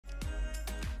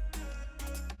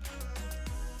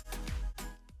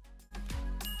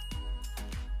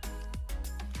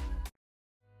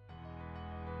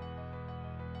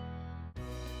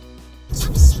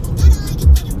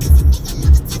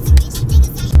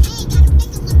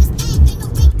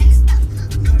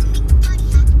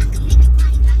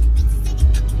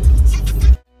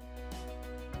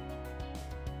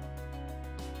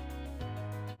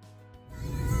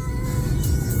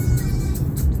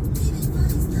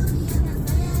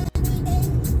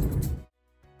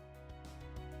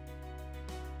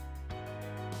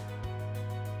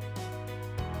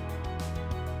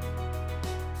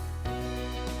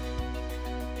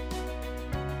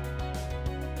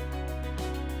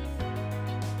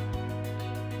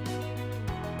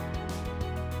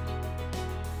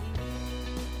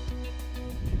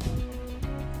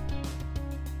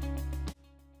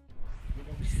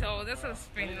So this has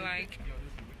been like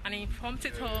an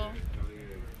impromptu tour. Well,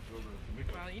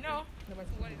 you know,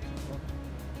 what it is.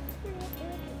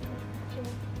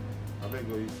 I beg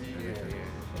you,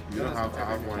 you don't have to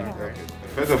have one.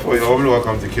 First of all, you're warmly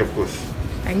welcome to Cape Coast.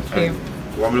 Thank you.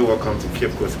 Warmly welcome to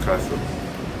Cape Coast Castle.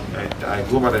 And I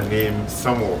go by the name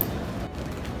Samuel.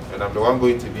 And I'm the one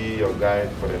going to be your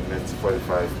guide for the next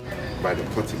 45 by the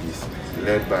Portuguese,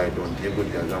 led by Don Diego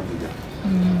de Azambuja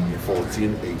in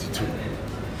 1482.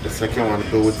 The second one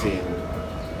built in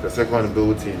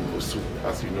Osu,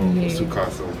 as you know, Osu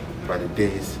Castle, by the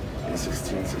Danes in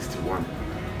 1661.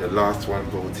 The last one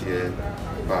built here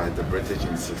by the British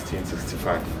in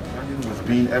 1665.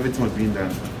 And everything was being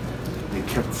done. They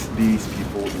kept these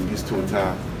people in this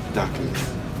total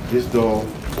darkness. This door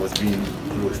was being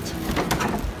closed.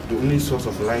 The only source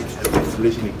of light and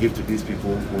ventilation it gave to these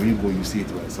people, when you go, you see it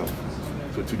yourself.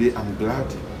 So today, I'm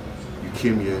glad you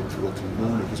came here to know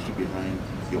the history behind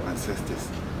your ancestors,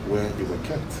 where they were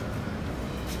kept.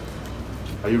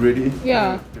 Are you ready?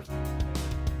 Yeah.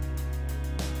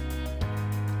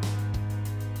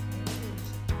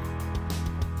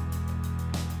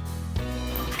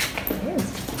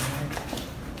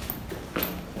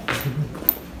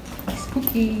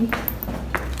 Spooky.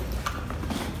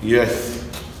 Yes.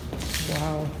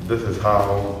 Wow. This is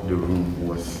how the room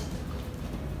was.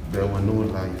 There were no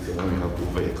lights when we have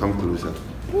over here. Come closer.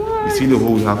 What? You see the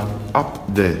hole we have up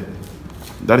there?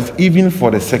 That is even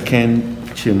for the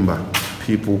second chamber.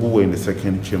 People who were in the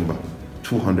second chamber,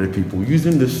 200 people,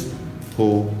 using this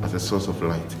hole as a source of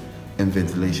light and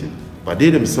ventilation. But they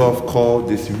themselves call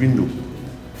this window.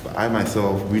 But I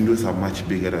myself, windows are much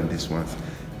bigger than these ones.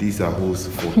 These are holes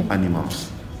for animals.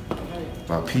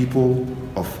 But people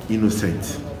of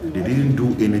innocence, they didn't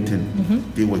do anything.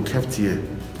 They were kept here.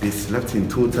 They slept in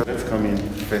total. Let's come in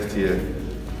first here.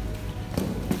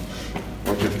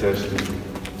 What is this?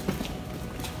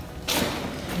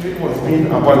 It was being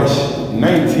abolished in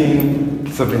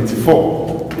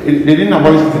 1974. They didn't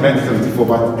abolish it in 1974,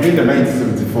 but during the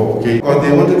 1974, okay? Because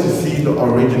they wanted to see the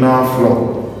original floor.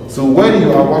 So where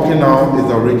you are walking now is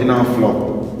the original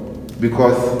floor,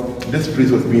 because this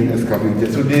place was being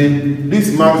excavated. So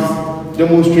these maps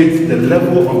demonstrate the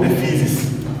level of the feces.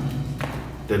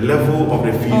 The level of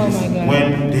the feces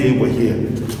when they were here.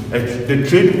 The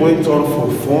trade went on for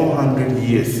 400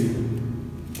 years.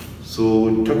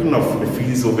 So talking of the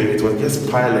feces over here, it was just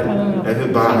piling.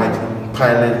 Everybody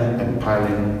piling and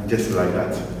piling just like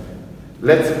that.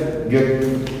 Let's get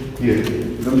here.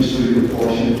 Let me show you the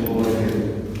portion over here.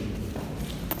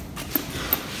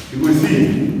 You will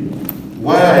see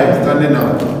where I am standing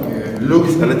now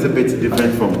looks a little bit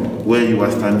different from where you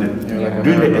are standing.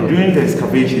 During the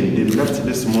excavation, they left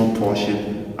this small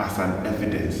portion as an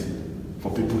evidence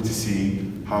for people to see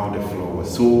how the floor was.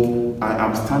 So I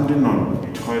am standing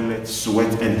on toilet,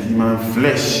 sweat, and human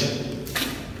flesh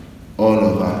all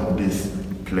over this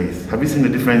place. Have you seen the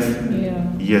difference? Yeah.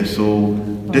 Yes, so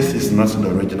this is not the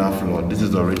original floor. This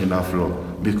is the original floor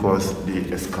because they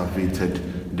excavated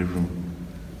the room.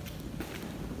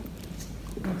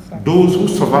 Those who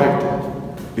survived,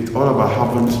 it's all about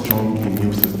having a strong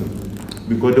immune system.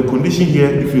 Because the condition here,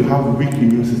 if you have a weak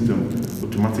immune system,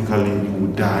 automatically you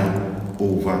will die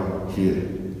over here.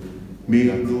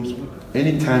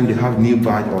 Anytime they have new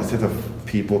batch or set of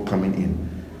people coming in,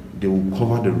 they will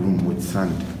cover the room with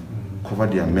sand, cover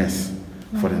their mess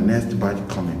for the next batch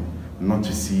coming, not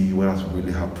to see what has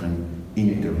really happened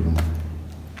in the room.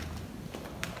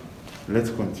 Let's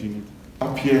continue.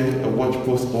 Up here, a watch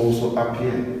post also up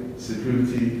here.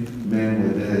 Security men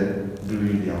were there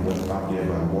doing their work up there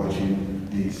by watching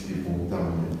these people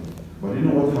down here. But you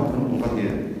know what happened over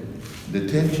here? The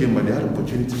third chamber, they had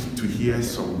opportunity to hear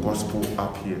some gospel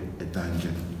up here at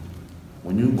dungeon.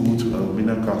 When you go to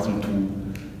Elmina Castle too,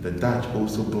 the Dutch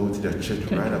also built their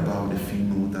church right above the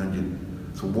female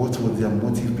dungeon. So what was their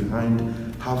motive behind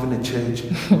having a church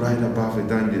right above a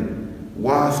dungeon?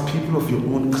 Was people of your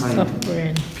own kind,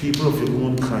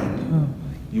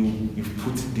 you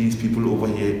put these people over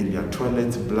here in their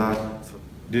toilets, blood.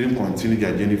 They didn't continue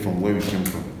their journey from where we came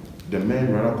from. The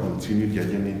men rather continued their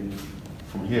journey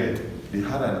from here. They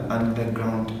had an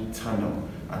underground tunnel,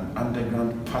 an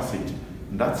underground passage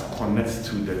that connects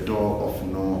to the door of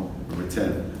no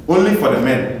return. Only for the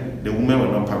men. The women were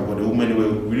not part, but the women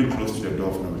were really close to the door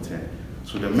of no return.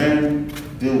 So the men,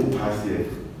 they will pass here.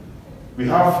 We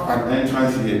have an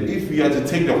entrance here. If we are to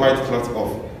take the white cloth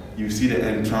off, you see the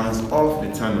entrance of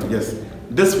the tunnel. Yes,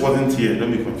 this wasn't here.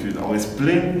 Don't be confused. I'll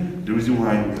explain the reason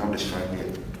why we have the shrine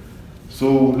here.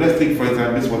 So let's take for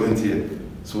example, this wasn't here.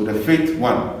 So the fifth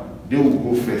one, they will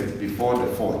go first before the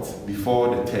fourth,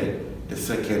 before the third, the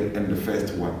second, and the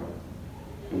first one.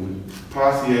 They will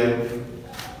pass here.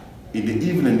 In the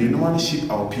evening, they normally ship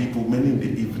our people, many in the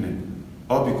evening,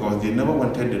 all because they never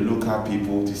wanted the local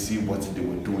people to see what they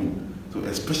were doing. So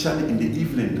especially in the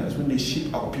evening, that's when they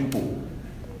ship our people.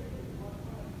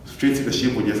 Straight to the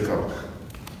ship will just come.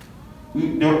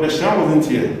 The shrine wasn't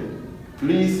here.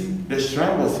 Please, the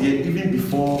shrine was here even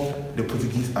before the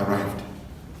Portuguese arrived.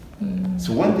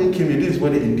 So when they came here, this is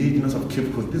where the indigenous of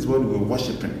Cape Coast, this is where they were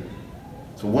worshipping.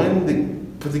 So when the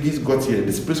Portuguese got here,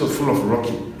 this place was full of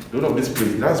rocky. A lot of this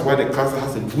place. That's why the castle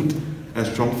has a good and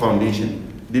strong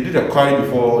foundation. They did a quarry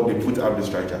before they put up the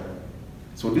structure.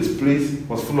 So this place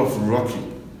was full of rocky.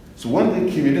 So when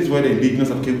they came here, this is where the indigenous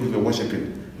of Cape Coast were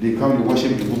worshipping. They come, they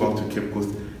worship, they go back to Cape Coast.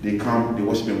 They come, they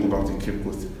worship and go back to Cape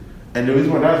Coast. And the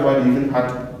reason why, that's why they even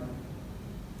had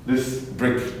this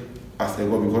brick as a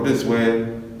god, because this is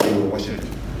where they were worshipping.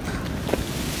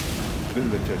 This is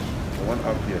the church, the one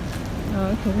up here.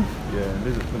 Oh, okay. Yeah,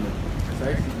 this is the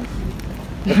cemetery.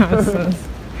 Nonsense.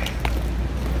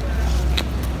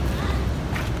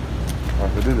 So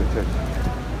this is the church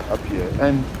up here.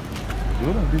 And the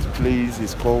name of this place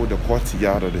is called the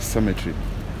courtyard of the cemetery.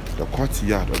 The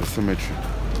courtyard of the cemetery.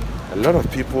 A lot of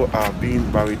people are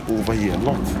being buried over here, a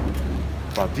lot.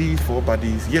 But these four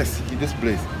bodies, yes, in this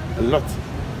place, a lot.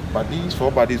 But these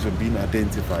four bodies were being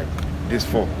identified. These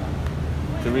four.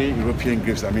 3 European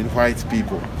graves, I mean white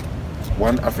people.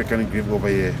 1 African grave over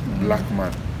here, black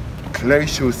man. Clearly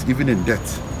shows even in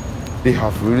death, they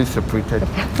have really separated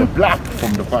the black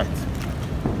from the white.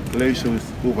 Clearly shows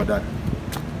over that.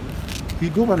 He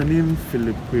go by the name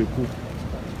Philip Kweku.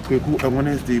 Kweku, a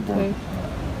Wednesday born.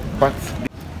 But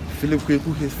Philip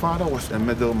Kweku, his father was a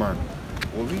middleman.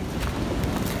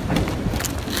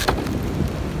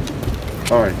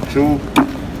 Alright, so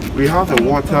we have a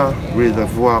water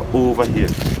reservoir over here.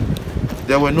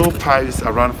 There were no pipes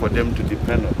around for them to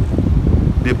depend on.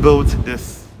 They built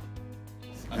this.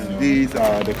 And these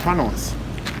are the cannons.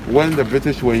 When the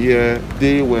British were here,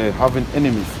 they were having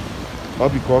enemies. All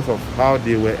because of how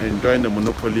they were enjoying the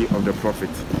monopoly of the profit.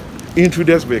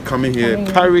 Intruders were coming here,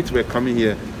 pirates were coming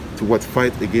here to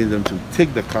fight against them, to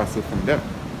take the castle from them.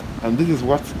 And this is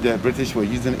what the British were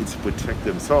using it to protect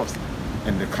themselves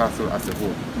and the castle as a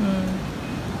whole.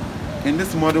 In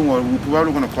this modern world, we're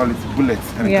probably going to call it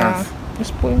bullets and guns.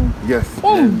 Yes,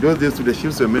 in those days the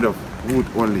ships were made of wood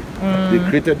only. They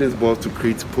created these balls to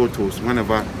create portals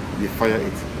whenever they fire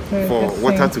it, for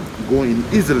water to go in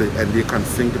easily and they can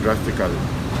sink drastically.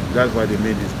 That's why they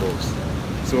made these balls.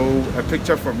 So a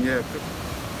picture from here.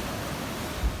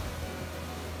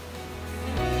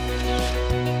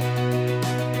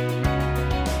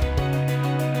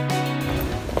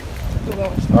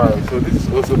 Alright, so this is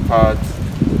also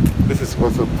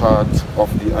part of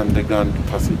the underground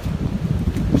passage.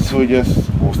 Soldiers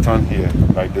will stand here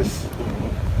like this,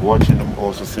 watching them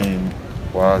also saying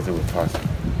while they will pass.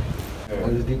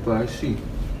 As deep as I see.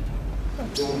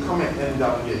 They will come and end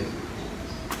up here.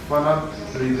 Final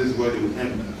places where they will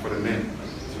end for the men.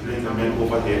 To bring the men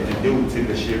over here and they will take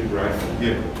the shape right from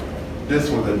here. This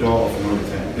was the door of no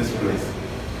return, this place.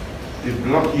 They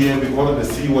block here because of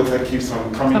the seawater keeps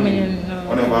on coming in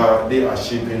whenever they are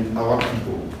shaping our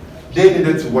people. They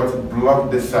needed to block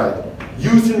this side,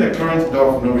 using the current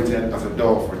door of no return as a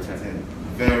door of return.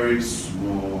 Very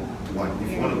small one.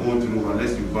 If you want to go through,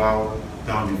 unless you bow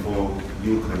down before,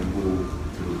 you can go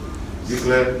through. You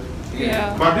clear?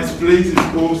 Yeah. But this place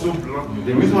is also blocked.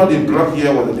 The reason why they blocked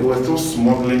here was that they were still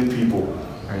smuggling people.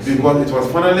 Because it was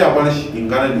finally abolished in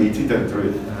Ghana in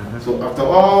 1833. So after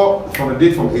all, from the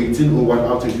date from 1801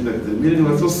 up to 1833, meaning they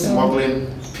were still smuggling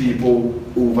people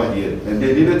over here. And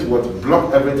they needed to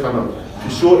block every tunnel to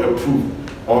show a proof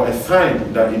or a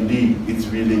sign that indeed it's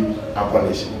really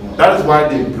abolished. That is why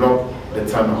they blocked the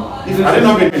tunnel. If I did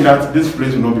not mean that, this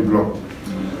place will not be blocked.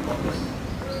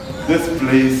 This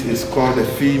place is called the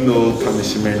female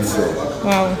punishment cell.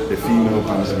 Wow. The female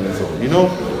punishment cell. You know,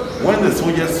 when the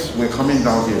soldiers were coming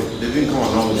down here, they didn't come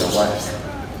along with their wives.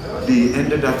 they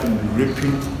ended up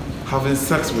raping, having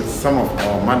sex with some of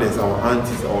our mothers, our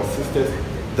aunties, our sisters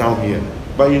down here.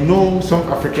 But you know, some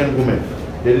African women,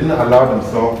 they didn't allow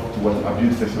themselves to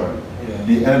abuse sexually. Yeah.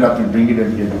 They ended up bringing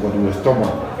them here because they were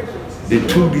stubborn. They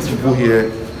took these people here.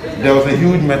 There was a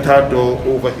huge metal door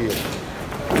over here.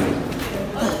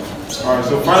 Alright,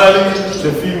 so finally,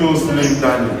 the female slave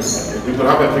dining. You could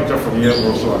have a picture from here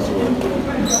also as well.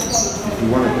 If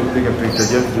you want to take a picture,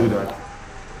 just do that.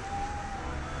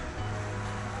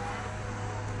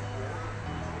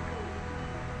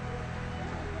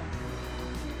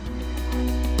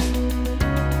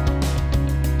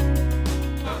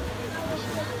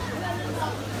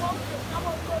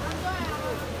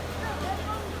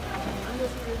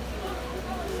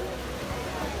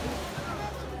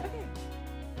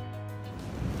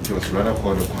 It was rather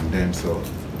called a condemned cell.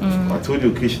 I told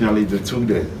you occasionally they took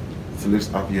the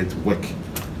slaves up here to work,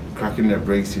 cracking their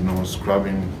brakes, you know,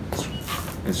 scrubbing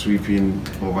and sweeping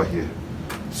over here.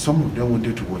 Some of them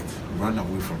wanted to what? Run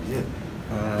away from here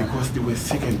because they were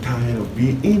sick and tired of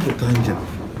being in the dungeon.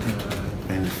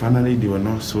 And finally they were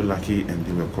not so lucky and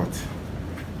they were caught.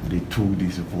 They took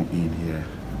these people in here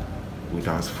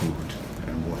without food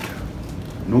and water.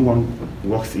 No one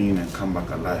walks in and come back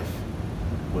alive,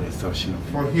 with the exception of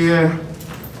for here.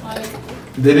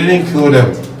 They didn't kill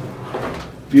them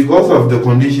because of the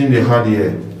condition they had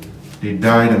here. They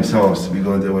died themselves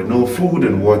because there were no food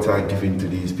and water given to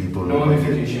these people. No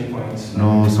ventilation points.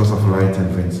 No source of light and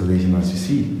ventilation, as you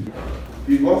see.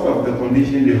 Because of the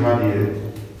condition they had here,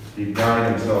 they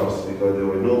died themselves because there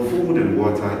were no food and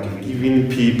water given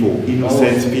people,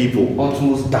 innocent people.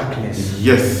 Almost darkness.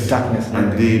 Yes. Darkness.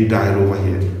 And they died over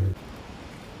here.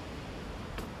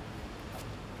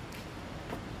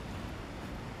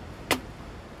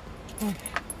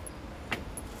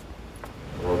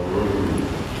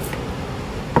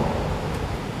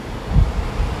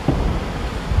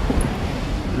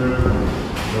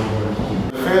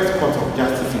 The first court of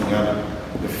justice in Ghana,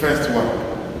 the first one,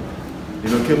 you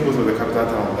know, Cape Coast was the capital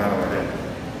town of Ghana by then.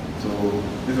 So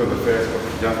this was the first court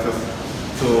of justice.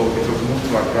 So it was moved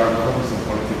to Accra because of some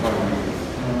political reasons.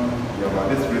 Yeah, but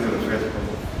this place was the first court.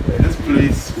 This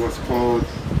place was called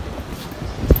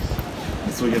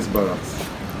the Soldiers Barracks.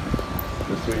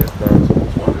 The Soldiers Barracks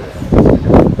was one there.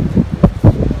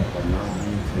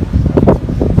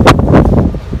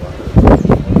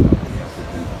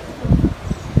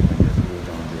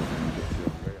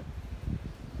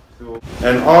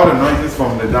 And all the noises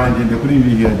from the dungeon, they couldn't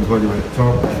be here because they were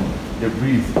top and the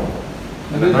breeze.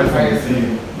 And the noise from the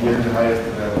sea was the highest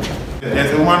level.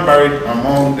 There's a woman buried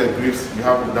among the graves you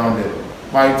have down there,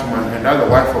 white woman, and that's the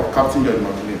wife of Captain George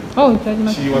McLean. Oh, George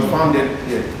McLean. She was found dead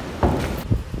here.